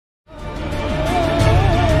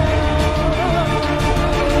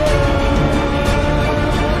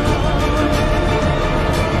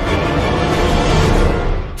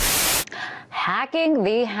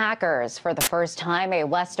hackers. For the first time, a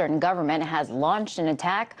Western government has launched an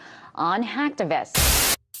attack on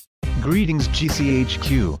hacktivists. Greetings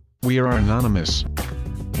GCHQ, we are anonymous.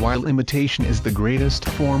 While imitation is the greatest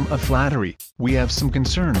form of flattery, we have some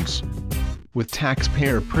concerns. With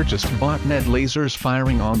taxpayer-purchased botnet lasers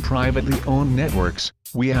firing on privately owned networks,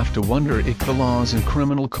 we have to wonder if the laws and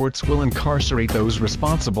criminal courts will incarcerate those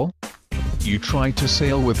responsible. You try to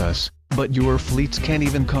sail with us, but your fleets can't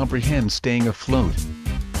even comprehend staying afloat.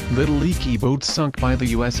 Little leaky boat sunk by the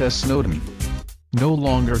USS Snowden. No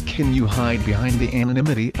longer can you hide behind the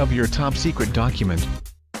anonymity of your top-secret document.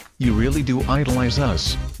 You really do idolize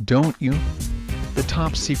us, don't you? The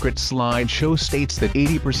top-secret slideshow states that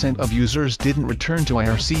 80% of users didn't return to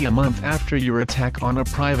IRC a month after your attack on a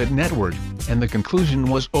private network, and the conclusion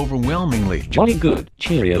was overwhelmingly jolly good,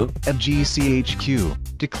 cheerio, at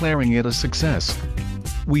GCHQ, declaring it a success.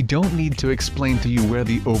 We don't need to explain to you where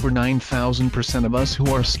the over 9,000% of us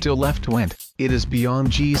who are still left went. It is beyond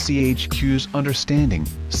GCHQ's understanding,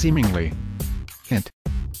 seemingly. Hint.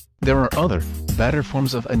 There are other, better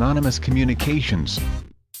forms of anonymous communications.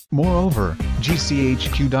 Moreover,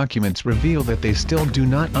 GCHQ documents reveal that they still do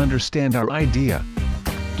not understand our idea.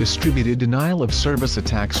 Distributed denial of service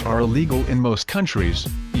attacks are illegal in most countries,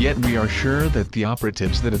 yet we are sure that the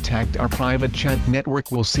operatives that attacked our private chat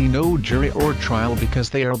network will see no jury or trial because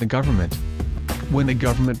they are the government. When a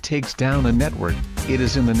government takes down a network, it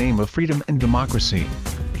is in the name of freedom and democracy.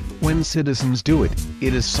 When citizens do it,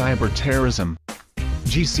 it is cyber-terrorism.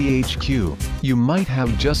 GCHQ, you might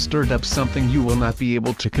have just stirred up something you will not be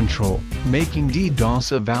able to control, making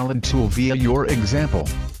DDoS a valid tool via your example.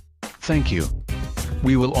 Thank you.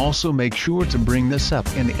 We will also make sure to bring this up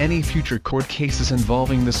in any future court cases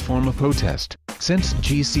involving this form of protest, since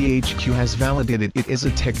GCHQ has validated it as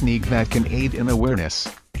a technique that can aid in awareness.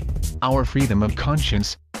 Our freedom of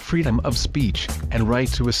conscience, freedom of speech, and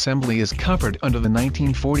right to assembly is covered under the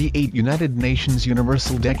 1948 United Nations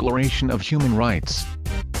Universal Declaration of Human Rights.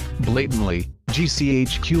 Blatantly,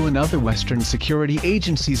 GCHQ and other Western security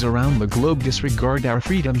agencies around the globe disregard our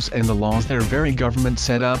freedoms and the laws their very government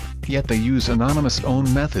set up, yet they use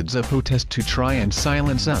anonymous-owned methods of protest to try and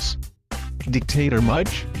silence us. Dictator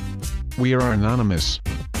much? We are anonymous.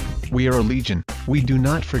 We are a legion, we do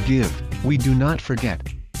not forgive, we do not forget.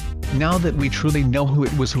 Now that we truly know who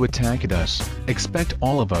it was who attacked us, expect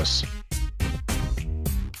all of us,